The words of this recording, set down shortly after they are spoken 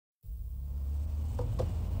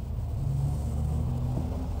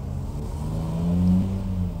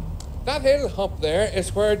That hill up there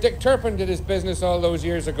is where Dick Turpin did his business all those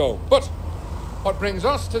years ago. But what brings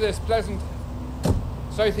us to this pleasant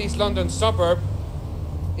southeast London suburb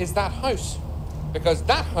is that house. Because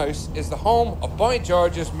that house is the home of Boy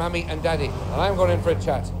George's mammy and daddy. And I'm going in for a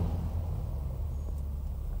chat.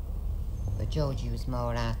 But Georgie was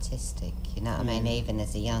more artistic, you know what I mean? Even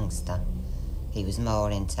as a youngster, he was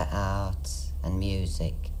more into art and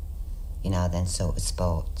music, you know, than sort of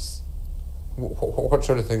sports. What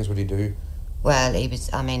sort of things would he do? Well, he was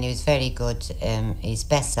very good. His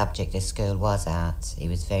best subject at school was art. He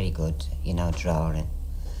was very good, you know, drawing,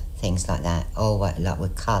 things like that. Always, like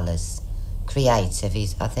with colours. Creative.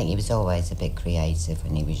 I think he was always a bit creative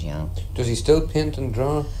when he was young. Does he still paint and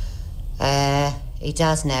draw? He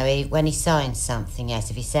does now. When he signs something, yes,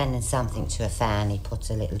 if he's sending something to a fan, he puts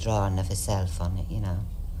a little drawing of himself on it, you know.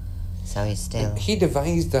 So he's still... He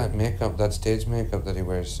devised that makeup, that stage makeup that he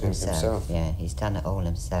wears himself. Yeah, he's done it all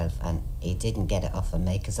himself, and he didn't get it off of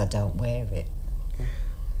me because I don't wear it.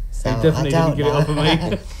 So he definitely didn't get it off of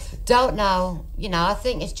me. Don't know. You know, I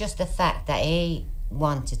think it's just the fact that he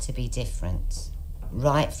wanted to be different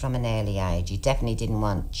right from an early age. He definitely didn't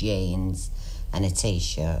want jeans and a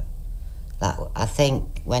T-shirt. Like, I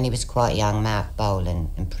think when he was quite young, Mark Bolan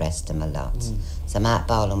impressed him a lot. So Mark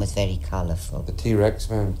Bolan was very colourful. The T-Rex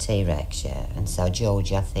man. T-Rex, yeah. And so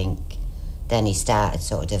George, I think, then he started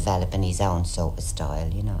sort of developing his own sort of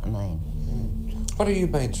style, you know what I mean? What are you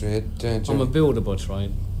by trade, I'm a builder by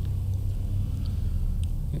trade.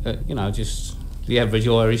 You know, just the average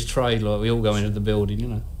Irish trade, like we all go into the building, you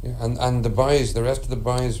know. Yeah, and the boys, the rest of the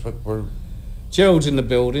boys were... Gerald's in the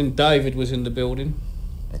building, David was in the building.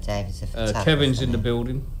 But David's a photographer. Kevin's in the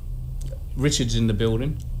building, Richard's in the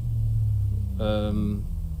building, and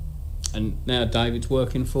now David's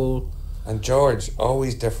working for... And George,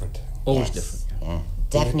 always different. Always different. Yeah,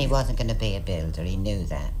 definitely wasn't going to be a builder, he knew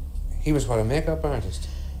that. He was, what, a makeup artist?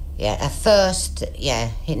 Yeah, at first,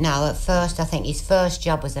 at first I think his first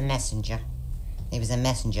job was a messenger. He was a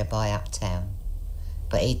messenger boy uptown.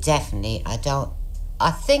 But he definitely,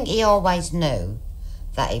 I think he always knew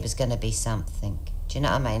that he was going to be something. Do you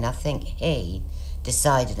know what I mean? I think he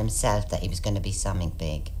decided himself that he was going to be something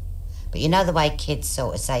big. But you know the way kids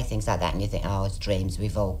sort of say things like that and you think, oh, it's dreams,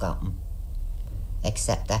 we've all got them.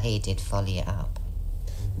 Except that he did follow it up.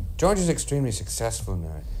 George is extremely successful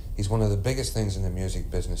now. He's one of the biggest things in the music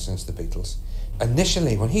business since the Beatles.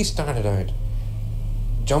 Initially, when he started out,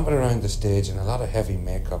 jumping around the stage in a lot of heavy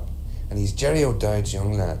makeup, and he's Jerry O'Dowd's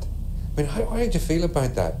young lad. I mean, how did you feel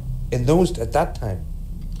about that at that time?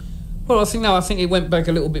 Well, I think it went back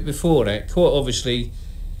a little bit before that. Quite obviously,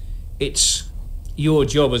 it's your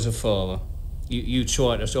job as a father. You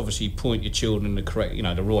try to obviously point your children in the correct, you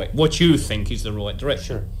know, the right, what you think is the right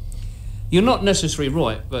direction. Sure. You're not necessarily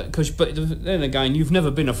right, but then again, you've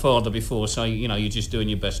never been a father before, so you know you're just doing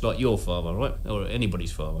your best, like your father, right, or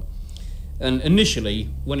anybody's father. And initially,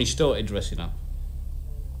 when he started dressing up,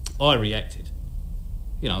 I reacted.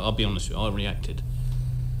 You know, I'll be honest with you, I reacted.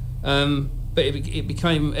 But it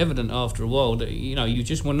became evident after a while that, you know, you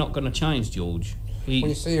just were not going to change George. When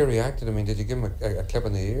you say you reacted, I mean, did you give him a clip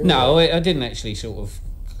in the ear? No, I didn't actually sort of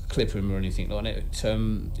clip him or anything like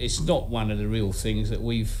that. It's not one of the real things that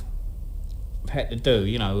we've had to do,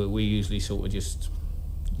 you know. We usually sort of just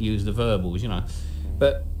use the verbals, you know.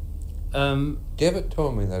 But David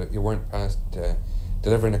told me that you weren't past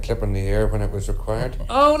delivering a clip in the ear when it was required.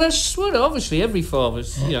 Oh, that's what, obviously every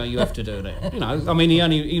father's, you know, you have to do that. You know, I mean,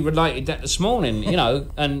 he related that this morning, you know,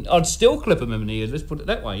 and I'd still clip him in the ear, let's put it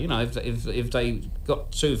that way, you know. If they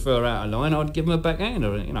got too far out of line, I'd give them a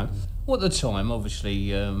backhander, you know. Well, at the time,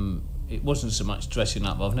 obviously, it wasn't so much dressing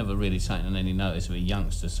up. I've never really taken any notice of a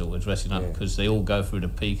youngster sort of dressing up, because they all go through the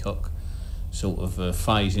peacock sort of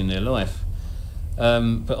phase in their life.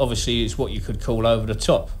 But obviously it's what you could call over the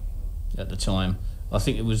top at the time. I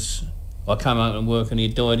think it was, I came out and work and he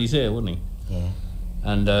had dyed his hair, wasn't he? Yeah.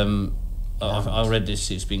 And I read this,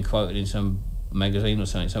 it's been quoted in some magazine or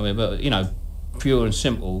something somewhere, but, you know, pure and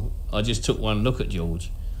simple, I just took one look at George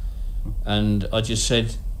and I just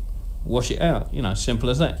said, wash it out, you know, simple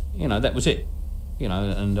as that. You know, that was it. You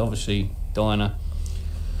know, and obviously Dinah,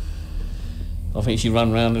 I think she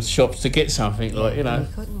run round the shops to get something, like, you know.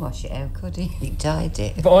 He couldn't wash it out, could he? He dyed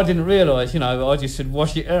it. But I didn't realise, you know, I just said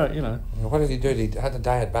wash it out, you know. What did he do? He had to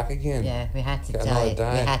dye it back again? Yeah, we had to dye it. We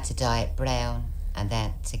had to dye it brown, and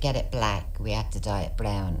then to get it black, we had to dye it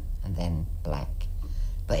brown and then black.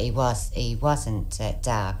 But he wasn't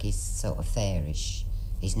dark, he's sort of fairish.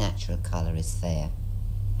 His natural colour is fair.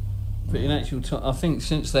 But in actual time, I think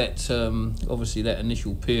since that, obviously that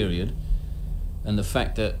initial period, and the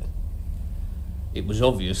fact that it was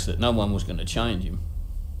obvious that no one was going to change him,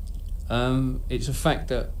 It's a fact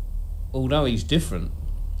that although he's different,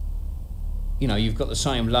 you know, you've got the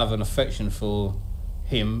same love and affection for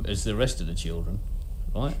him as the rest of the children,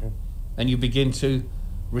 right? Sure. And you begin to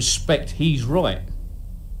respect his right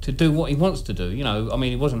to do what he wants to do. You know, I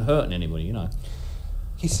mean, he wasn't hurting anybody, you know.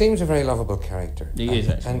 He seems a very lovable character. He is,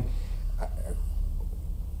 actually. And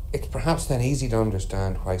it's perhaps then easy to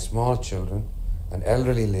understand why small children and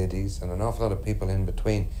elderly ladies and an awful lot of people in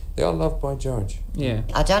between, they all love Boy George. Yeah.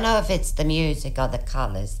 I don't know if it's the music or the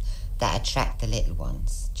colours that attract the little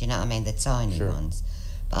ones. Do you know what I mean? The tiny Sure. ones.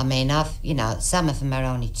 But I mean, you know, some of them are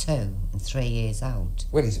only 2 and 3 years old.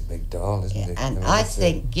 Well, he's a big doll, isn't he? And mean, I that's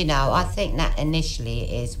think, you know, I think that initially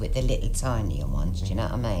it is with the little tinier ones, do you know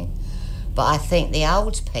what I mean? But I think the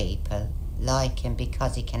old people like him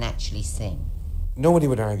because he can actually sing. Nobody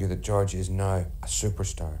would argue that George is now a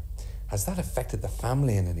superstar. Has that affected the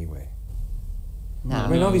family in any way? No. I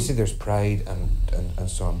mean, obviously there's pride and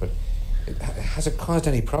so on, but has it caused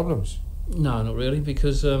any problems? No, not really,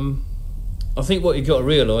 because I think what you've got to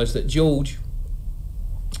realise that George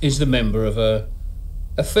is the member of a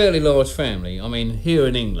fairly large family. I mean, here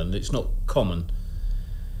in England, it's not common.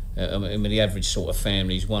 I mean, the average sort of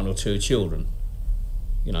family is 1 or 2 children.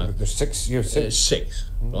 You know, There's 6. You're 6.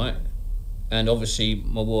 6, right? And obviously,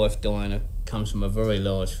 my wife Dinah comes from a very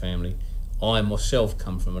large family. I myself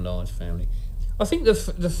come from a large family. I think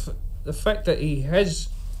the fact that he has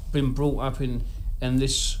been brought up in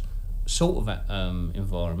this sort of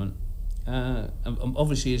environment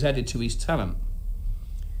obviously has added to his talent,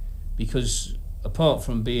 because apart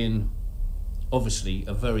from being obviously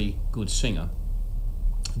a very good singer,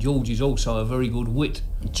 George is also a very good wit.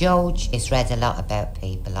 George has read a lot about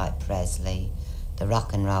people like Presley, the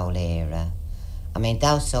rock and roll era. I mean,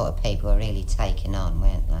 those sort of people were really taken on,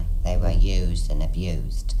 weren't they? They were used and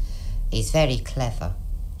abused. He's very clever,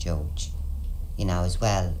 George, you know, as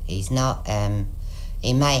well. He's not,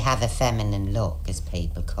 he may have a feminine look, as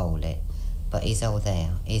people call it, but he's all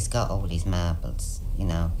there. He's got all his marbles, you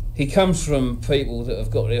know. He comes from people that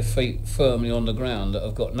have got their feet firmly on the ground, that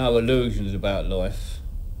have got no illusions about life,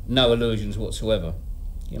 no illusions whatsoever,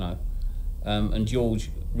 you know. And George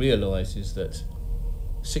realises that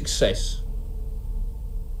success,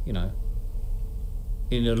 you know,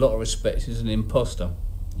 in a lot of respects is an imposter.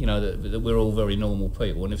 You know, that we're all very normal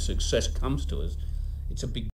people, and if success comes to us, it's a big